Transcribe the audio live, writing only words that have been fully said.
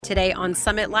Today on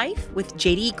Summit Life with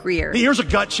JD Greear. Here's a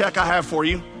gut check I have for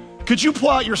you. Could you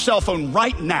pull out your cell phone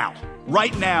right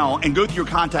now, and go through your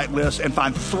contact list and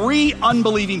find 3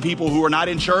 unbelieving people who are not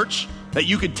in church that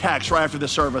you could text right after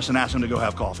this service and ask them to go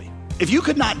have coffee? If you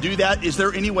could not do that, is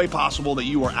there any way possible that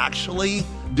you are actually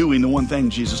doing the one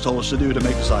thing Jesus told us to do to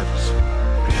make disciples?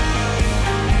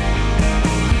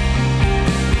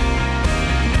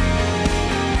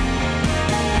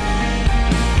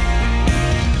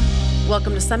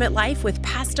 Welcome to Summit Life with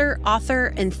pastor,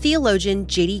 author, and theologian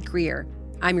JD Greear.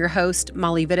 I'm your host,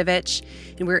 Molly Vidovich,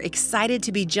 and we're excited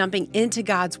to be jumping into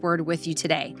God's Word with you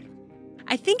today.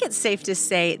 I think it's safe to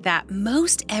say that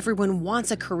most everyone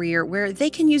wants a career where they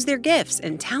can use their gifts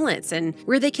and talents and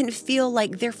where they can feel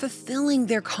like they're fulfilling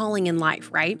their calling in life,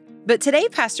 right? But today,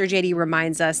 Pastor JD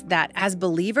reminds us that as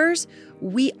believers,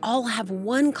 we all have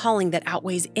one calling that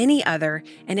outweighs any other,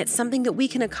 and it's something that we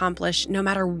can accomplish no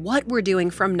matter what we're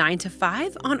doing from 9 to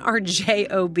 5 on our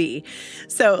job.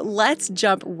 So let's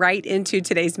jump right into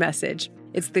today's message.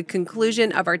 It's the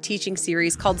conclusion of our teaching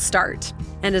series called Start.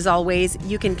 And as always,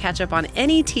 you can catch up on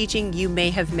any teaching you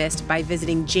may have missed by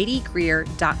visiting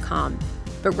jdgreear.com.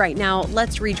 But right now,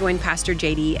 let's rejoin Pastor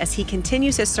JD as he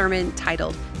continues his sermon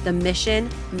titled, The Mission,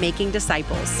 Making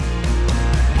Disciples.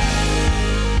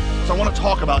 So I want to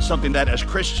talk about something that as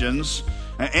Christians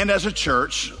and as a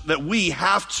church that we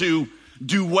have to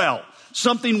do well.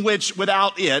 Something which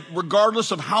without it, regardless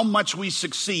of how much we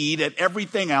succeed at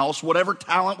everything else, whatever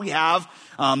talent we have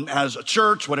as a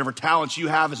church, whatever talents you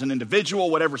have as an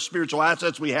individual, whatever spiritual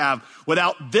assets we have,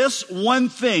 without this one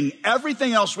thing,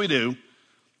 everything else we do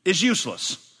is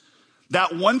useless.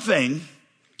 That one thing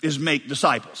is make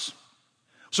disciples.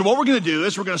 So what we're going to do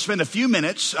is we're going to spend a few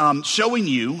minutes showing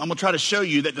you, I'm going to try to show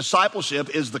you that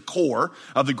discipleship is the core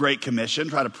of the Great Commission,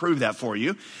 try to prove that for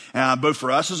you, both for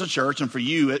us as a church and for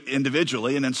you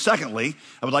individually. And then secondly,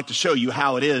 I would like to show you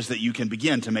how it is that you can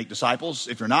begin to make disciples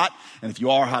if you're not, and if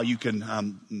you are, how you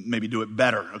can maybe do it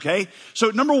better, okay? So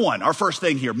number one, our first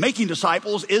thing here, making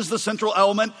disciples is the central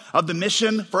element of the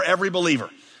mission for every believer.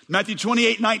 Matthew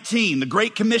 28:19, the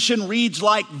Great Commission reads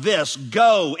like this: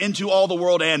 go into all the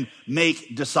world and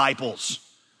make disciples,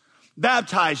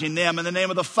 baptizing them in the name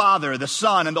of the Father, the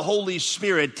Son, and the Holy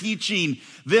Spirit, teaching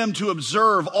them to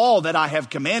observe all that I have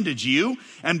commanded you.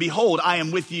 And behold, I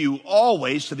am with you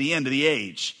always to the end of the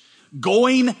age.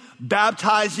 Going,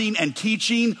 baptizing, and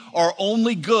teaching are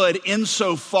only good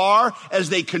insofar as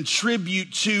they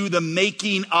contribute to the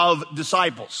making of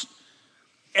disciples.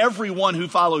 Everyone who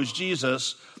follows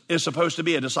Jesus is supposed to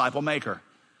be a disciple maker.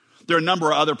 There are a number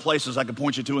of other places I could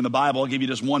point you to in the Bible. I'll give you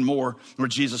just one more where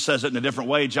Jesus says it in a different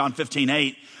way. John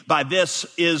 15:8, by this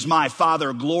is my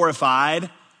Father glorified,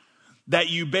 that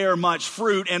you bear much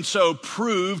fruit and so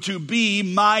prove to be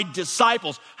my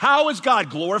disciples. How is God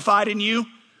glorified in you?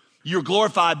 You're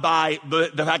glorified by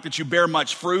the fact that you bear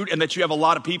much fruit and that you have a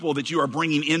lot of people that you are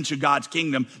bringing into God's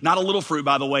kingdom. Not a little fruit,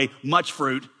 by the way, much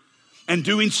fruit. And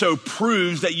doing so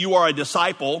proves that you are a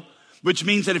disciple, which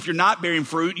means that if you're not bearing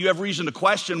fruit, you have reason to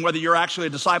question whether you're actually a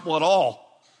disciple at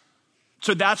all.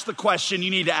 So that's the question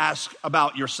you need to ask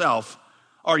about yourself.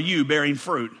 Are you bearing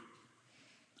fruit?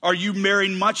 Are you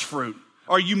bearing much fruit?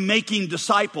 Are you making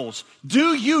disciples?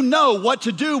 Do you know what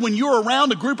to do when you're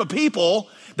around a group of people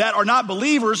that are not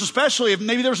believers, especially if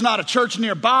maybe there's not a church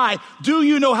nearby? Do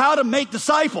you know how to make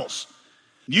disciples?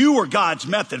 You are God's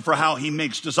method for how he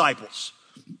makes disciples.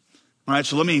 All right,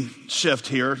 so let me shift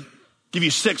here. Give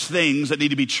you 6 things that need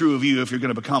to be true of you if you're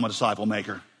going to become a disciple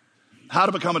maker. How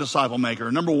to become a disciple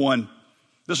maker. Number one,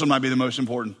 this one might be the most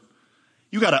important.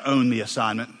 You got to own the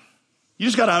assignment. You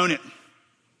just got to own it.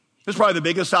 This is probably the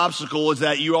biggest obstacle, is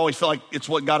that you always feel like it's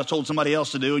what God has told somebody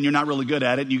else to do and you're not really good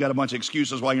at it and you got a bunch of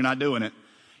excuses why you're not doing it.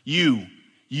 You,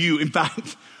 in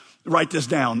fact, write this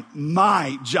down.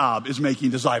 My job is making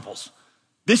disciples.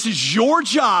 This is your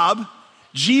job.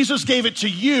 Jesus gave it to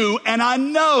you, and I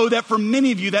know that for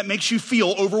many of you that makes you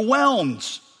feel overwhelmed.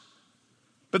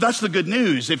 But that's the good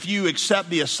news. If you accept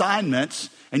the assignments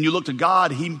and you look to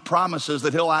God, he promises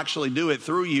that he'll actually do it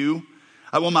through you.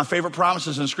 One of my favorite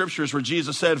promises in scripture is where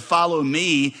Jesus said, follow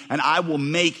me and I will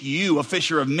make you a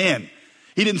fisher of men.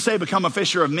 He didn't say become a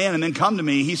fisher of men and then come to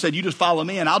me. He said, you just follow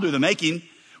me and I'll do the making,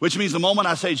 which means the moment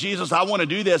I say, Jesus, I want to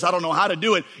do this, I don't know how to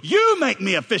do it, you make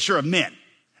me a fisher of men.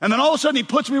 And then all of a sudden he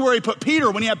puts me where he put Peter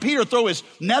when he had Peter throw his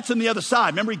nets in the other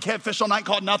side. Remember he kept fish all night,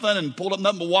 caught nothing and pulled up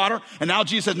nothing but water. And now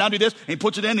Jesus says, now do this. And he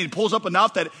puts it in and he pulls up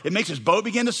enough that it makes his boat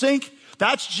begin to sink.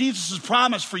 That's Jesus'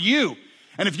 promise for you.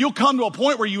 And if you'll come to a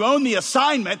point where you own the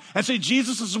assignment and say,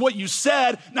 Jesus, this is what you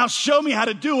said, now show me how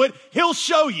to do it, he'll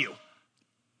show you.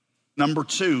 Number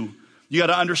 2, you got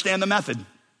to understand the method.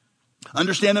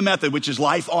 Understand the method, which is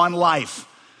life on life.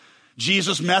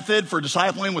 Jesus' method for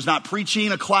discipling was not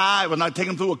preaching a class. It was not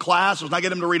taking them through a class. It was not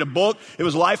getting them to read a book. It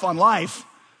was life on life.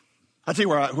 I'll tell you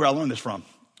where I learned this from.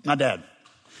 My dad.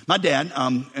 My dad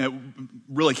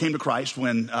really came to Christ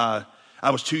when I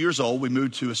was 2 years old. We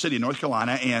moved to a city in North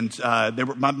Carolina, and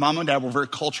my mom and dad were very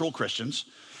cultural Christians.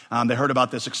 They heard about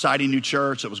this exciting new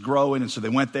church that was growing, and so they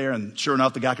went there, and sure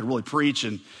enough, the guy could really preach,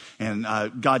 and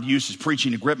God used his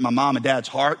preaching to grip my mom and dad's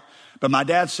heart. But my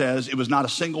dad says it was not a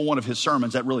single one of his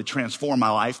sermons that really transformed my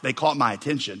life. They caught my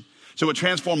attention. So what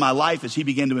transformed my life is he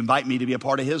began to invite me to be a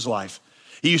part of his life.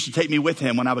 He used to take me with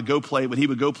him when he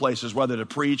would go places, whether to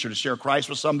preach or to share Christ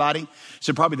with somebody.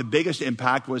 So probably the biggest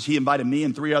impact was he invited me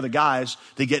and 3 other guys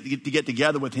to get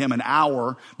together with him an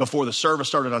hour before the service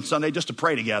started on Sunday just to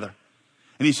pray together.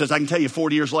 And he says, I can tell you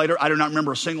 40 years later, I do not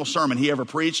remember a single sermon he ever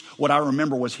preached. What I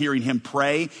remember was hearing him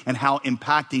pray and how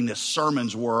impacting the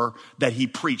sermons were that he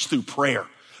preached through prayer.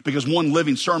 Because one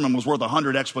living sermon was worth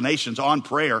 100 explanations on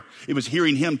prayer. It was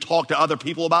hearing him talk to other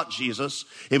people about Jesus.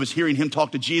 It was hearing him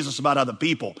talk to Jesus about other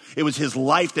people. It was his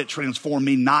life that transformed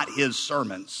me, not his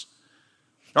sermons.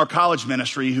 Our college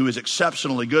ministry, who is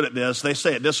exceptionally good at this, they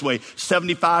say it this way,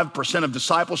 75% of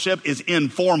discipleship is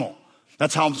informal.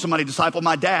 That's how somebody discipled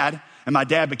my dad. And my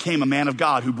dad became a man of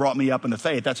God who brought me up in the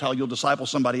faith. That's how you'll disciple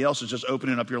somebody else, is just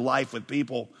opening up your life with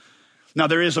people. Now,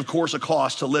 there is, of course, a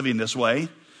cost to living this way.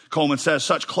 Coleman says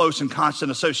such close and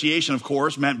constant association, of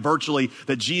course, meant virtually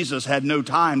that Jesus had no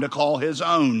time to call his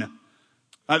own.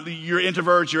 You're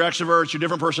introverts, you're extroverts, you're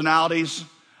different personalities.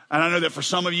 And I know that for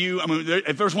some of you,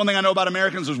 if there's one thing I know about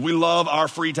Americans is we love our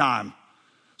free time.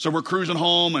 So we're cruising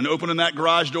home and opening that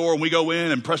garage door, and we go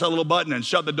in and press that little button and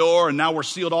shut the door, and now we're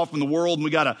sealed off from the world, and we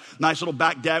got a nice little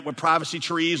back deck with privacy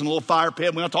trees and a little fire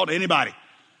pit. We don't talk to anybody.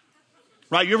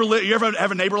 Right? You ever have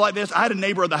a neighbor like this? I had a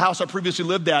neighbor at the house I previously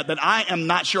lived at that I am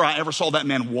not sure I ever saw that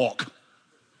man walk.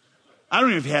 I don't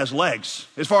even know if he has legs.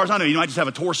 As far as I know, he might just have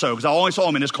a torso, because I only saw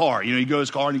him in his car. You know, he'd go to his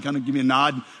car and he'd kind of give me a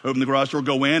nod, open the garage door,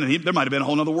 go in, and there might have been a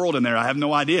whole other world in there. I have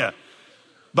no idea.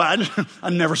 But I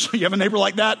never saw. You have a neighbor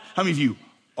like that? How many of you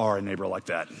are a neighbor like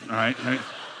that? All right?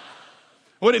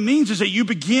 What it means is that you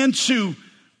begin to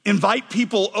invite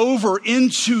people over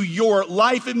into your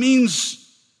life. It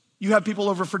means you have people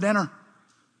over for dinner.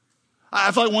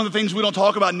 I feel like one of the things we don't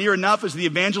talk about near enough is the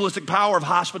evangelistic power of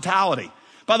hospitality.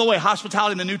 By the way,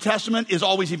 hospitality in the New Testament is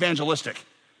always evangelistic.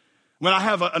 When I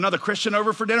have another Christian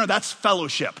over for dinner, that's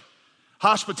fellowship.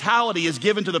 Hospitality is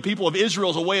given to the people of Israel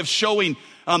as a way of showing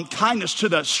kindness to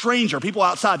the stranger, people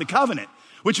outside the covenant,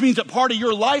 which means that part of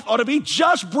your life ought to be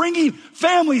just bringing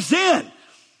families in,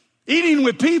 eating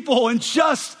with people, and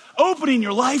just opening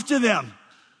your life to them.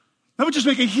 That would just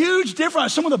make a huge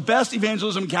difference. Some of the best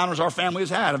evangelism encounters our family has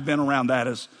had have been around that.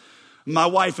 As my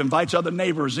wife invites other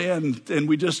neighbors in, and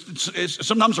we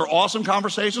sometimes they're awesome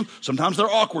conversations, sometimes they're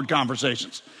awkward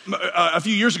conversations. A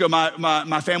few years ago,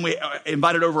 my family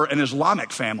invited over an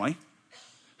Islamic family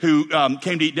who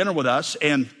came to eat dinner with us,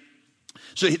 and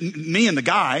so me and the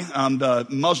guy, the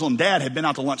Muslim dad, had been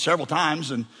out to lunch several times,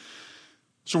 and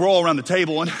so we're all around the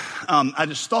table, and I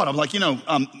just thought, I'm like,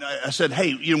 I said,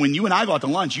 hey, when you and I go out to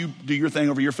lunch, you do your thing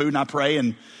over your food, and I pray,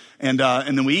 and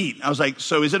then we eat. I was like,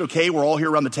 so is it okay? We're all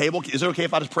here around the table. Is it okay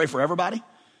if I just pray for everybody?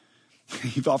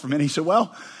 He thought for a minute. He said,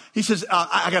 he says,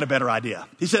 I got a better idea.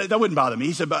 He said, that wouldn't bother me.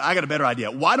 He said, but I got a better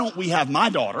idea. Why don't we have my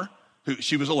daughter,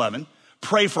 she was 11,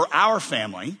 pray for our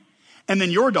family, and then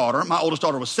your daughter, my oldest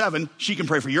daughter was 7, she can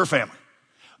pray for your family.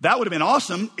 That would have been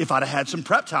awesome if I'd have had some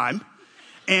prep time,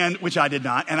 which I did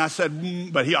not. And I said,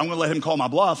 I'm going to let him call my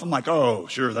bluff. I'm like, oh,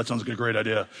 sure, that sounds like a great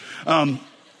idea.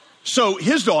 So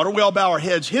his daughter, we all bow our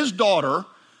heads, his daughter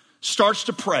starts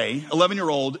to pray,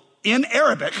 11-year-old, in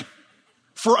Arabic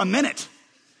for a minute.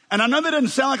 And I know that doesn't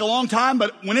sound like a long time,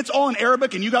 but when it's all in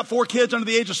Arabic and you got 4 kids under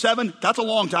the age of 7, that's a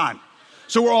long time.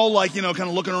 So we're all like, kind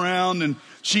of looking around, and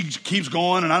she keeps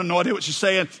going, and I have no idea what she's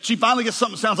saying. She finally gets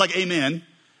something that sounds like amen.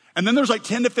 And then there's like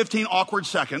 10 to 15 awkward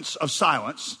seconds of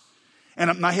silence.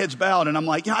 And my head's bowed, and I'm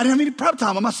like, I didn't have any prep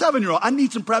time. I'm a 7-year-old. I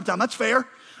need some prep time. That's fair.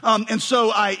 And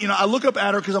so I look up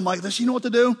at her because I'm like, does she know what to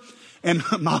do? And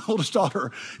my oldest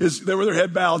daughter is there with her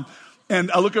head bowed. And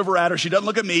I look over at her. She doesn't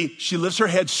look at me. She lifts her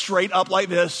head straight up like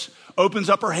this, opens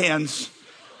up her hands.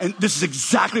 And this is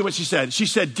exactly what she said. She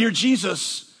said, Dear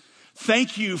Jesus,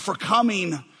 thank you for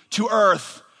coming to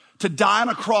earth to die on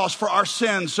a cross for our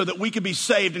sins so that we could be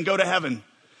saved and go to heaven.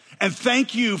 And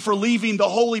thank you for leaving the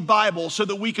Holy Bible so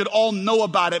that we could all know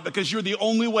about it, because you're the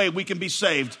only way we can be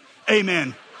saved.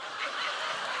 Amen.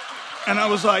 And I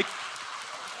was like,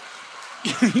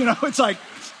 it's like,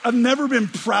 I've never been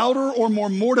prouder or more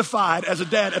mortified as a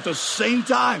dad at the same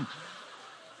time.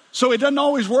 So it doesn't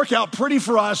always work out pretty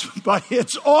for us, but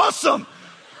it's awesome.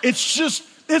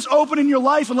 It's opening your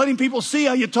life and letting people see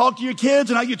how you talk to your kids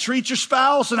and how you treat your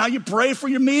spouse and how you pray for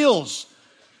your meals,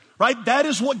 right? That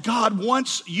is what God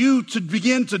wants you to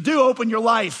begin to do, open your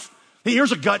life. Hey,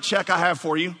 here's a gut check I have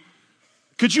for you.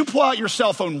 Could you pull out your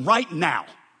cell phone right now,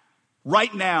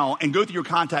 and go through your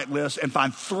contact list and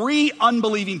find 3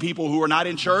 unbelieving people who are not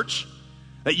in church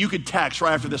that you could text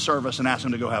right after this service and ask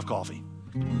them to go have coffee?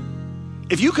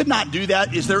 If you could not do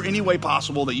that, is there any way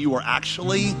possible that you are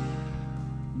actually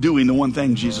doing the one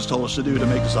thing Jesus told us to do, to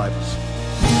make disciples?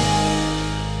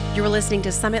 You're listening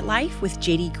to Summit Life with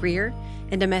J.D. Greear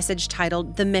and a message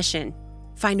titled The Mission.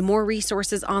 Find more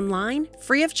resources online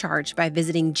free of charge by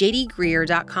visiting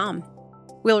jdgreear.com.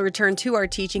 We'll return to our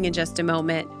teaching in just a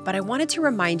moment, but I wanted to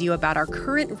remind you about our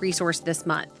current resource this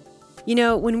month. You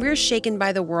know, when we're shaken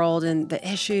by the world and the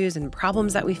issues and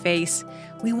problems that we face,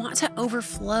 we want to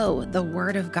overflow the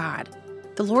Word of God.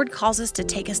 The Lord calls us to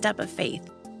take a step of faith,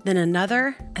 then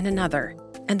another and another.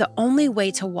 And the only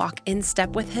way to walk in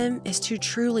step with Him is to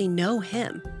truly know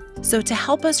Him. So to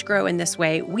help us grow in this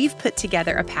way, we've put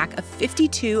together a pack of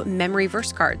 52 memory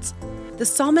verse cards. The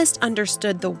psalmist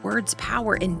understood the Word's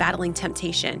power in battling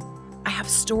temptation. I have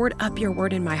stored up your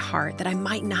word in my heart that I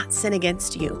might not sin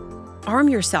against you. Arm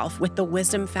yourself with the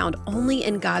wisdom found only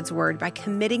in God's Word by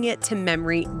committing it to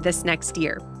memory this next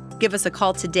year. Give us a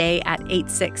call today at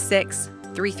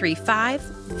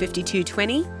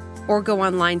 866-335-5220 or go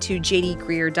online to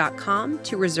jdgreear.com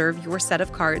to reserve your set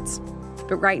of cards.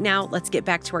 But right now, let's get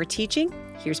back to our teaching.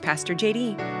 Here's Pastor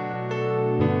JD.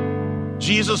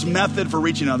 Jesus' method for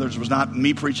reaching others was not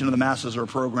me preaching to the masses or a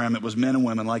program. It was men and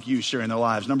women like you sharing their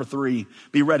lives. Number 3,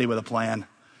 be ready with a plan.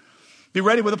 Be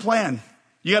ready with a plan.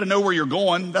 You got to know where you're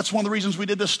going. That's one of the reasons we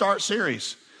did this Start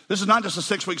series. This is not just a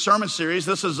 6-week sermon series.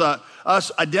 This is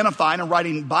us identifying and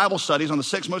writing Bible studies on the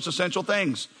 6 most essential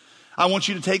things. I want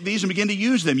you to take these and begin to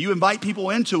use them. You invite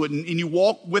people into it and you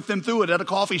walk with them through it at a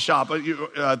coffee shop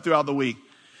throughout the week.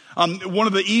 One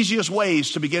of the easiest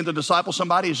ways to begin to disciple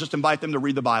somebody is just invite them to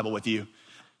read the Bible with you.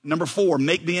 Number 4,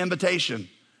 make the invitation.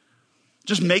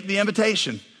 Just make the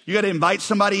invitation. You got to invite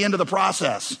somebody into the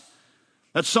process.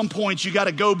 At some point, you got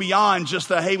to go beyond just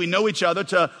the, hey, we know each other,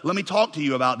 to let me talk to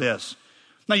you about this.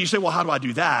 Now you say, well, how do I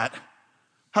do that?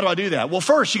 How do I do that? Well,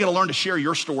 first, you got to learn to share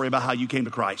your story about how you came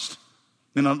to Christ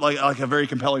in like a very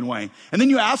compelling way. And then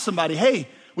you ask somebody, hey,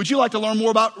 would you like to learn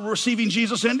more about receiving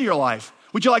Jesus into your life?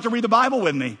 Would you like to read the Bible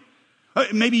with me?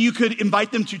 Maybe you could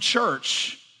invite them to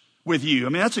church with you. I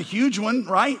mean, that's a huge one,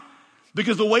 right?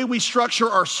 Because the way we structure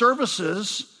our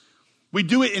services, we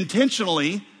do it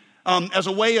intentionally as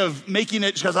a way of making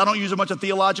it, because I don't use a bunch of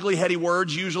theologically heady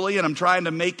words usually, and I'm trying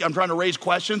to raise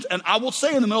questions. And I will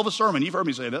say in the middle of a sermon, you've heard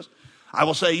me say this, I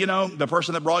will say, the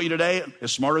person that brought you today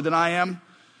is smarter than I am,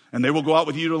 and they will go out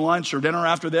with you to lunch or dinner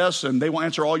after this, and they will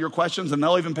answer all your questions, and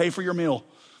they'll even pay for your meal.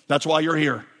 That's why you're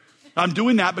here. I'm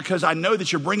doing that because I know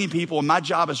that you're bringing people, and my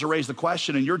job is to raise the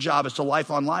question, and your job is to life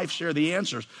on life share the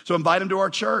answers. So invite them to our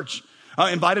church.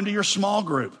 Invite them to your small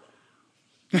group.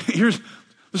 Here's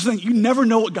this thing, you never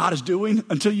know what God is doing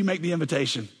until you make the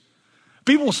invitation.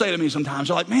 People will say to me sometimes,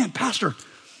 they're like, man, Pastor,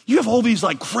 you have all these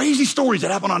like crazy stories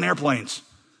that happen on airplanes.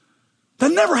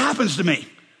 That never happens to me.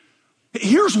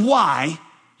 Here's why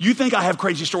you think I have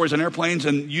crazy stories on airplanes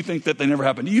and you think that they never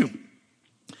happen to you.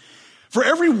 For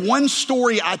every one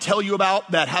story I tell you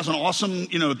about that has an awesome,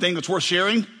 thing that's worth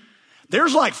sharing,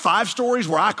 there's like 5 stories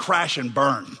where I crash and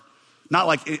burn. Not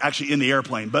like actually in the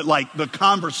airplane, but like the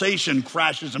conversation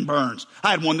crashes and burns.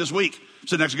 I had one this week.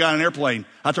 Sitting next to a guy on an airplane.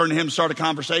 I turned to him to start a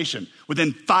conversation.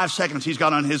 Within 5 seconds, he's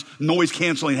got on his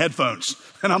noise-canceling headphones.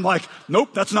 And I'm like,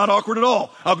 nope, that's not awkward at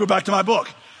all. I'll go back to my book.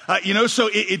 So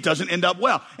it doesn't end up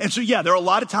well. And so, yeah, there are a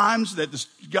lot of times that this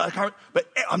guy, but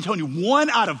I'm telling you, 1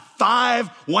 out of 5,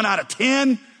 1 out of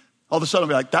 10, all of a sudden I'll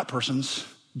be like,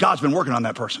 God's been working on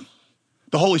that person.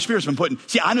 The Holy Spirit's been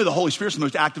I know the Holy Spirit's the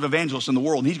most active evangelist in the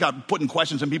world, and he's got putting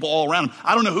questions in people all around him.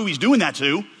 I don't know who he's doing that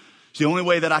to. It's the only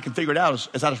way that I can figure it out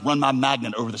is I just run my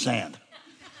magnet over the sand.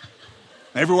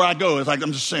 Everywhere I go, it's like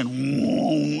I'm just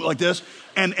saying, like this.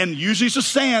 And usually it's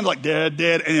just sand, like dead.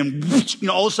 And then,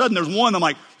 all of a sudden there's one, I'm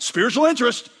like, spiritual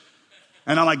interest.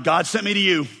 And I'm like, God sent me to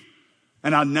you.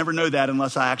 And I'd never know that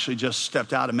unless I actually just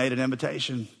stepped out and made an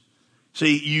invitation.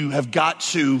 See, you have got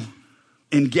to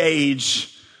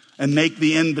engage and make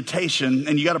the invitation,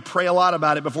 and you got to pray a lot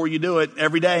about it before you do it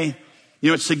every day.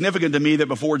 It's significant to me that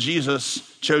before Jesus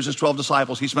chose his 12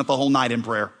 disciples, he spent the whole night in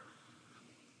prayer.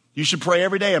 You should pray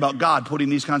every day about God putting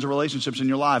these kinds of relationships in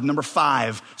your life. Number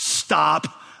 5, stop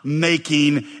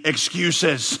making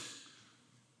excuses.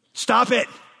 Stop it.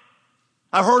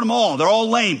 I've heard them all. They're all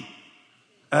lame.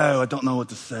 Oh, I don't know what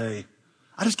to say.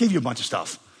 I just gave you a bunch of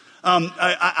stuff.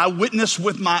 I witness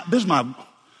with my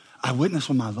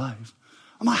life.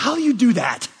 I'm like, how do you do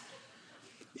that?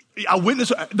 I witness,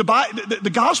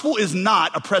 the gospel is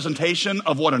not a presentation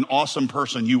of what an awesome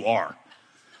person you are.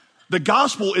 The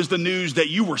gospel is the news that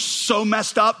you were so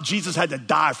messed up, Jesus had to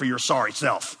die for your sorry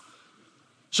self.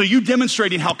 So you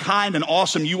demonstrating how kind and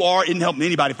awesome you are isn't helping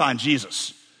anybody find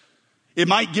Jesus. It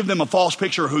might give them a false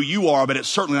picture of who you are, but it's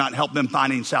certainly not helping them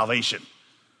finding salvation.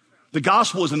 The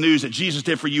gospel is the news that Jesus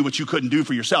did for you what you couldn't do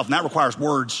for yourself, and that requires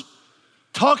words.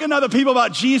 Talking to other people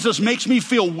about Jesus makes me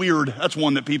feel weird. That's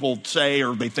one that people say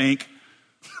or they think.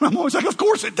 I'm always like, of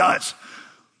course it does.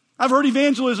 I've heard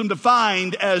evangelism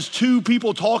defined as two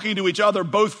people talking to each other,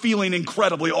 both feeling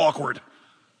incredibly awkward.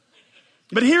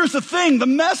 But here's the thing, the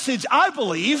message, I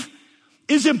believe,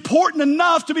 is important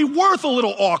enough to be worth a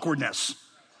little awkwardness.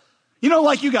 You know,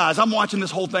 like you guys, I'm watching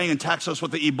this whole thing in Texas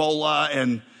with the Ebola,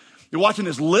 and you're watching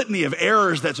this litany of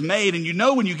errors that's made, and you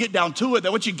know when you get down to it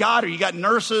that what you got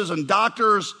nurses and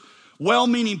doctors,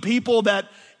 well-meaning people, that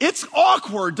it's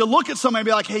awkward to look at somebody and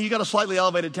be like, hey, you got a slightly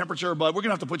elevated temperature, but we're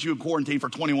gonna have to put you in quarantine for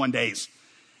 21 days.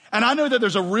 And I know that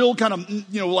there's a real kind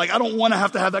of, like I don't wanna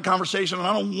have to have that conversation, and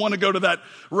I don't wanna go to that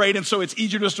rate, and so it's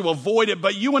easier just to avoid it.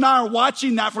 But you and I are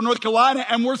watching that from North Carolina,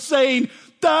 and we're saying,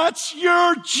 that's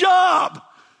your job.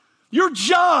 Your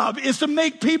job is to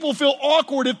make people feel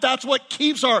awkward if that's what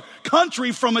keeps our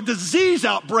country from a disease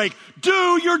outbreak.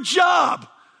 Do your job.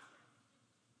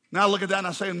 Now I look at that and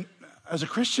I say, as a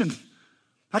Christian,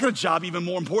 I got a job even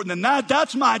more important than that.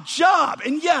 That's my job.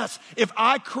 And yes, if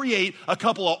I create a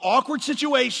couple of awkward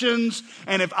situations,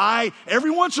 and if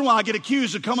every once in a while I get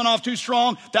accused of coming off too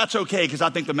strong, that's okay, because I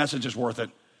think the message is worth it.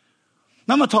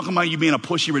 Now, I'm not talking about you being a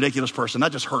pushy, ridiculous person.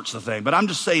 That just hurts the thing. But I'm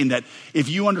just saying that if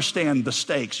you understand the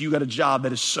stakes, you got a job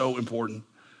that is so important.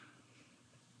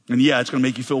 And yeah, it's going to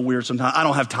make you feel weird sometimes. I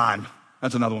don't have time.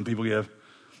 That's another one people give.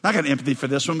 I got empathy for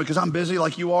this one because I'm busy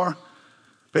like you are.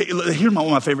 But here's one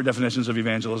of my favorite definitions of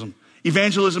evangelism.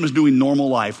 Evangelism is doing normal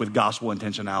life with gospel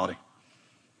intentionality.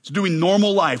 It's doing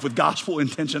normal life with gospel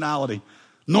intentionality.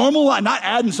 Normal life, not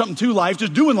adding something to life,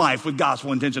 just doing life with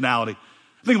gospel intentionality.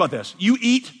 Think about this. You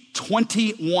eat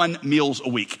 21 meals a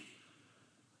week,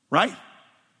 right?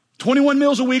 21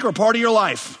 meals a week are part of your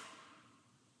life.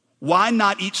 Why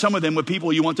not eat some of them with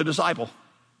people you want to disciple?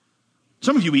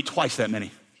 Some of you eat twice that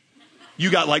many.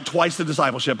 You got like twice the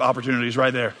discipleship opportunities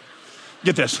right there.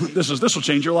 Get this. This will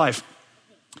change your life.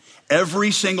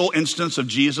 Every single instance of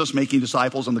Jesus making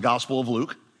disciples in the Gospel of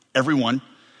Luke, every one,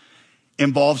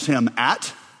 involves him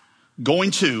at, going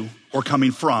to, or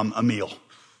coming from a meal.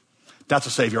 That's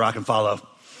a Savior I can follow.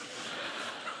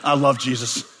 I love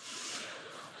Jesus.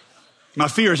 My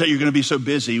fear is that you're going to be so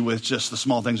busy with just the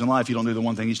small things in life, you don't do the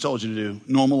one thing he's told you to do.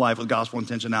 Normal life with gospel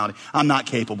intentionality. I'm not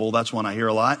capable. That's one I hear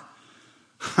a lot.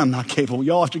 I'm not capable.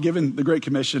 Y'all, after giving the Great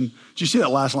Commission, did you see that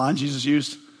last line Jesus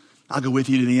used? I'll go with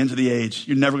you to the ends of the age.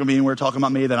 You're never going to be anywhere talking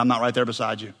about me that I'm not right there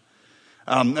beside you.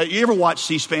 You ever watch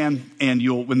C-SPAN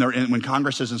and when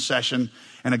Congress is in session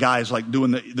and a guy is like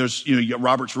doing you got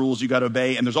Robert's rules you got to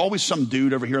obey, and there's always some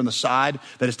dude over here on the side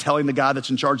that is telling the guy that's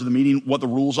in charge of the meeting what the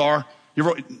rules are.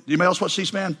 Anybody else watch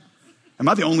C-SPAN? Am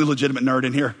I the only legitimate nerd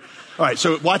in here? All right,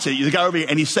 so watch it. The guy over here,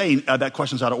 and he's saying that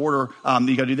question's out of order.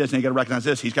 You got to do this, and you got to recognize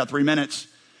this. He's got 3 minutes.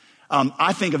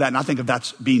 I think of that, and I think of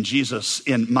that's being Jesus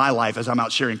in my life as I'm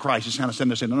out sharing Christ. Just kind of sitting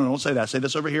there saying, no, don't say that. Say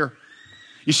this over here.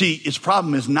 You see, its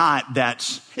problem is not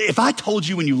that if I told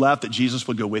you when you left that Jesus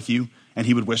would go with you and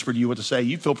he would whisper to you what to say,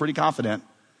 you'd feel pretty confident.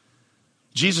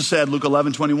 Jesus said, Luke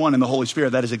 11:21, in the Holy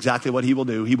Spirit, that is exactly what he will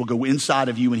do. He will go inside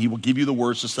of you and he will give you the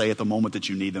words to say at the moment that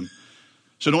you need them.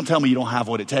 So don't tell me you don't have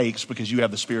what it takes, because you have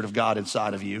the Spirit of God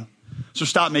inside of you. So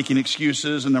stop making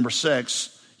excuses. And number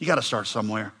 6, you got to start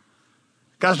somewhere.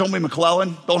 Guys, don't be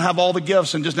McClellan. Don't have all the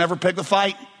gifts and just never pick the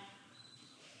fight.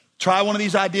 Try one of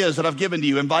these ideas that I've given to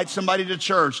you. Invite somebody to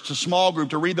church, to small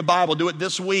group, to read the Bible. Do it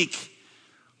this week.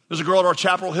 There's a girl at our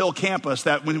Chapel Hill campus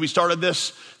that when we started this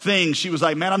thing, she was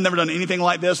like, man, I've never done anything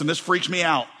like this, and this freaks me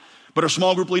out. But her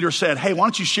small group leader said, hey, why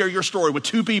don't you share your story with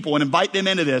 2 people and invite them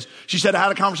into this? She said, I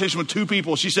had a conversation with 2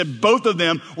 people. She said, both of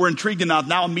them were intrigued enough.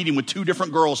 Now I'm meeting with 2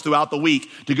 different girls throughout the week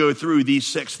to go through these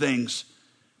 6 things.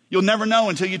 You'll never know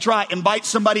until you try. Invite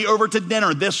somebody over to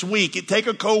dinner this week. Take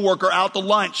a coworker out to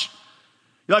lunch.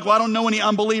 You're like, well, I don't know any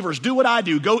unbelievers. Do what I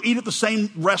do. Go eat at the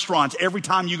same restaurants every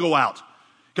time you go out.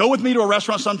 Go with me to a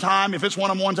restaurant sometime. If it's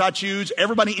one of the ones I choose,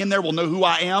 everybody in there will know who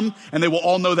I am, and they will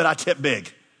all know that I tip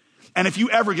big. And if you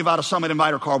ever give out a Summit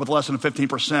Inviter card with less than a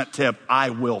 15% tip,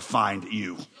 I will find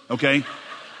you, okay?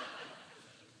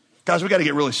 Guys, we got to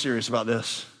get really serious about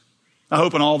this. I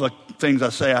hope in all the things I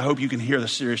say, I hope you can hear the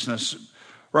seriousness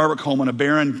Robert Coleman, a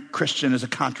barren Christian is a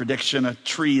contradiction. A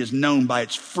tree is known by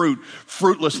its fruit.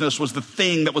 Fruitlessness was the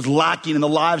thing that was lacking in the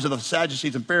lives of the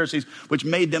Sadducees and Pharisees, which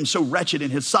made them so wretched in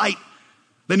his sight.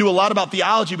 They knew a lot about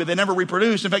theology, but they never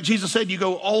reproduced. In fact, Jesus said, you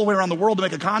go all the way around the world to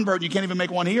make a convert, and you can't even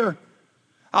make one here.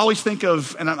 I always think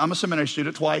of, and I'm a seminary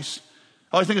student twice,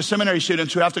 I always think of seminary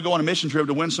students who have to go on a mission trip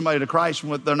to win somebody to Christ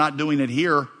when they're not doing it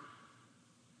here.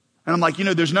 And I'm like,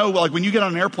 there's no, like when you get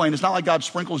on an airplane, it's not like God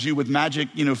sprinkles you with magic,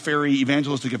 fairy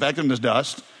evangelistic effectiveness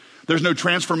dust. There's no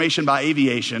transformation by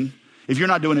aviation. If you're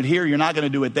not doing it here, you're not going to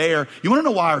do it there. You want to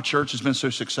know why our church has been so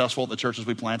successful at the churches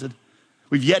we planted?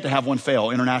 We've yet to have one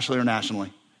fail internationally or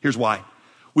nationally. Here's why.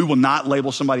 We will not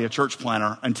label somebody a church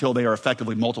planter until they are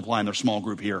effectively multiplying their small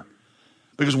group here.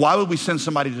 Because why would we send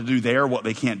somebody to do there what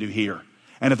they can't do here?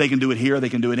 And if they can do it here, they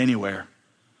can do it anywhere.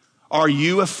 Are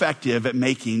you effective at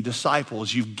making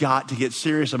disciples? You've got to get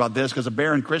serious about this because a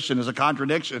barren Christian is a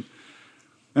contradiction.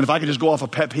 And if I could just go off a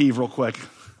pet peeve real quick.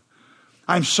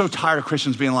 I'm so tired of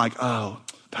Christians being like, oh,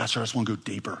 Pastor, I just want to go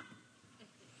deeper.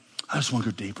 I just want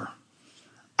to go deeper.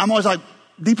 I'm always like,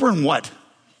 deeper in what?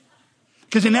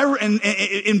 Because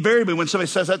invariably when somebody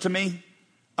says that to me,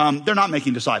 they're not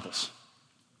making disciples.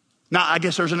 Now, I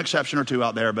guess there's an exception or two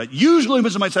out there, but usually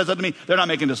when somebody says that to me, they're not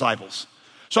making disciples.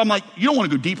 So I'm like, you don't want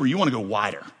to go deeper, you want to go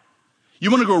wider. You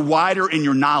want to go wider in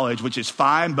your knowledge, which is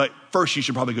fine, but first you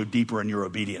should probably go deeper in your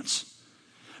obedience.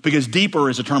 Because deeper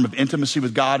is a term of intimacy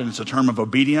with God and it's a term of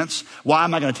obedience. Why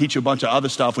am I going to teach you a bunch of other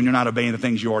stuff when you're not obeying the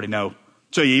things you already know?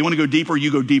 So yeah, you want to go deeper,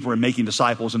 you go deeper in making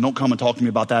disciples, and don't come and talk to me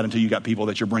about that until you got people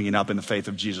that you're bringing up in the faith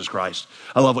of Jesus Christ.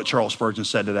 I love what Charles Spurgeon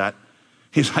said to that.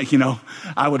 He's like,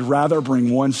 I would rather bring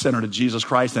one sinner to Jesus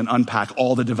Christ than unpack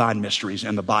all the divine mysteries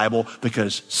in the Bible,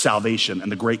 because salvation and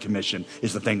the Great Commission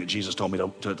is the thing that Jesus told me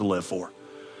to live for.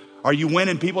 Are you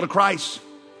winning people to Christ?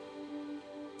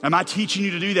 Am I teaching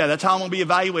you to do that? That's how I'm going to be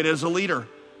evaluated as a leader.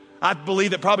 I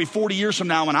believe that probably 40 years from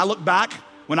now, when I look back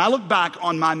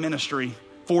on my ministry,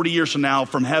 40 years from now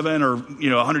from heaven, or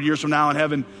 100 years from now in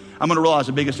heaven, I'm going to realize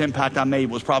the biggest impact I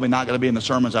made was probably not going to be in the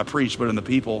sermons I preached, but in the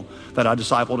people that I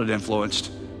discipled and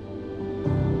influenced.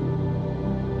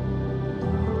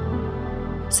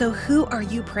 So who are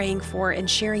you praying for and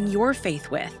sharing your faith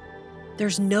with?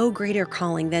 There's no greater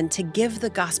calling than to give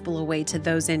the gospel away to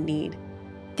those in need.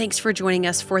 Thanks for joining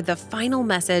us for the final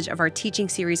message of our teaching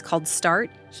series called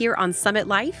Start here on Summit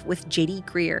Life with J.D.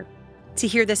 Greear. To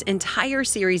hear this entire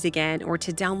series again or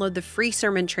to download the free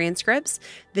sermon transcripts,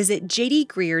 visit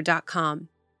jdgreear.com.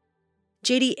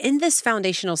 JD, in this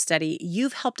foundational study,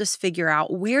 you've helped us figure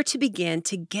out where to begin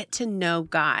to get to know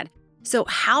God. So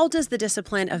how does the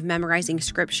discipline of memorizing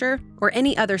scripture, or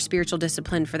any other spiritual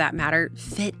discipline for that matter,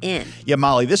 fit in? Yeah,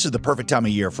 Molly, this is the perfect time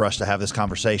of year for us to have this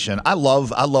conversation. I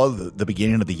love the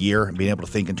beginning of the year and being able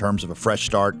to think in terms of a fresh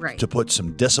start, right, to put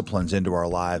some disciplines into our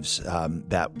lives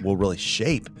that will really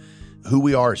shape who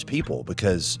we are as people,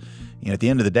 because at the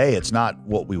end of the day, it's not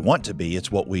what we want to be,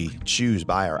 it's what we choose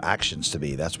by our actions to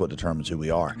be. That's what determines who we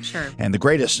are. Sure. And the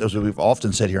greatest, as we've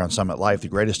often said here on Summit Life, the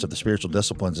greatest of the spiritual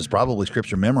disciplines is probably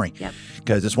scripture memory. Yep.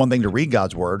 Because it's one thing to read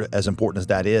God's word, as important as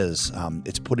that is,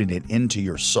 it's putting it into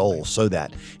your soul so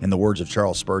that, in the words of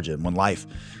Charles Spurgeon, when life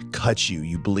cuts you,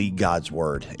 you bleed God's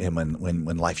word. And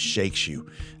when life shakes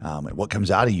you, what comes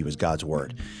out of you is God's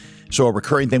word. So a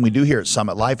recurring thing we do here at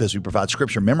Summit Life is we provide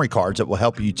scripture memory cards that will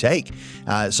help you take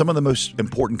some of the most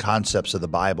important concepts of the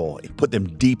Bible, put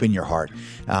them deep in your heart.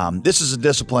 This is a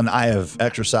discipline I have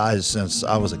exercised since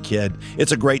I was a kid.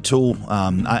 It's a great tool.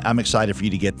 I'm excited for you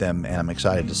to get them, and I'm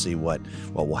excited to see what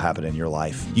will happen in your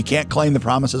life. You can't claim the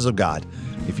promises of God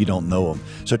if you don't know them.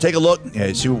 So take a look,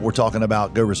 see what we're talking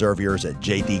about. Go reserve yours at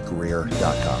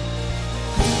jdgreear.com.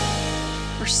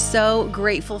 We're so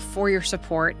grateful for your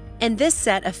support. And this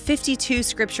set of 52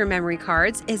 scripture memory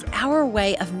cards is our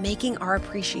way of making our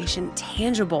appreciation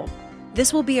tangible.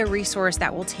 This will be a resource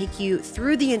that will take you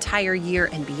through the entire year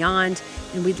and beyond,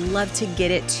 and we'd love to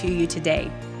get it to you today.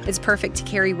 It's perfect to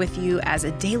carry with you as a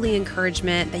daily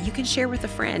encouragement that you can share with a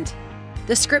friend.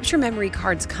 The scripture memory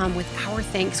cards come with our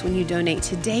thanks when you donate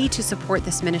today to support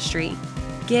this ministry.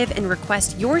 Give and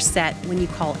request your set when you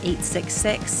call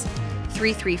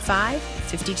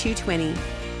 866-335-5220.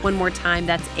 One more time,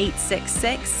 that's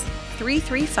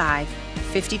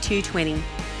 866-335-5220.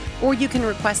 Or you can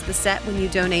request the set when you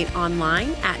donate online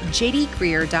at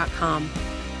jdgreear.com.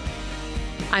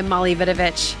 I'm Molly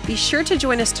Vidovich. Be sure to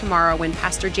join us tomorrow when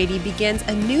Pastor JD begins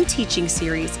a new teaching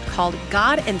series called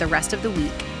God and the Rest of the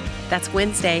Week. That's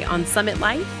Wednesday on Summit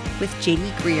Life with JD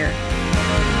Greear.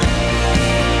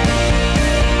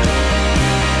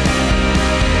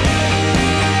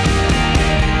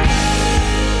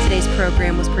 Today's Today's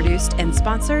program was produced and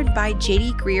sponsored by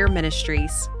J.D. Greer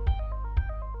Ministries.